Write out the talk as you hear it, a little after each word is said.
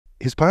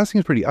his passing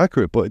is pretty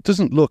accurate, but it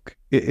doesn't look.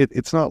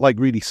 It's not like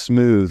really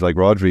smooth like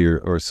Rodri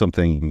or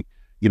something.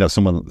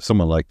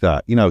 Someone like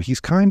that.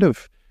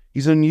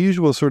 He's an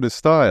unusual sort of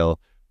style,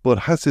 but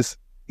has this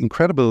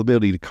incredible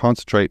ability to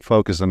concentrate,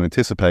 focus, and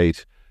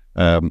anticipate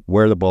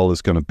where the ball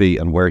is going to be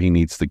and where he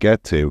needs to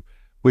get to.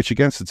 Which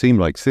against a team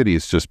like City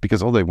is just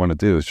because all they want to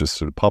do is just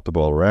sort of pop the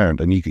ball around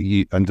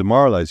and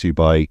demoralize you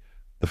by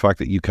the fact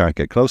that you can't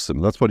get close to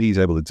them. That's what he's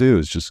able to do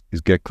is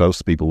get close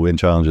to people, win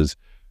challenges,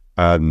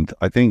 and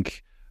I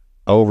think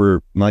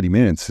over 90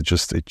 minutes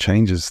it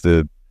changes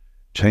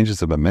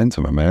the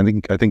momentum. I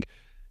mean, I think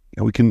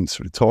we can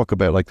sort of talk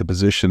about like the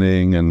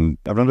positioning, and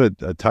I'm not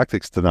a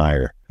tactics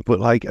denier,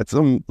 but like at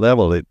some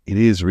level it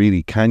is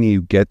really, can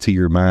you get to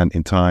your man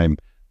in time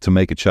to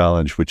make a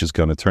challenge which is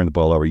going to turn the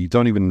ball over? You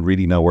don't even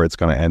really know where it's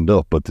going to end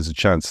up, but there's a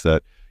chance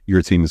that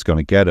your team is going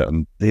to get it,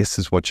 and this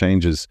is what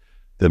changes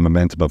the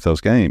momentum of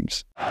those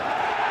games.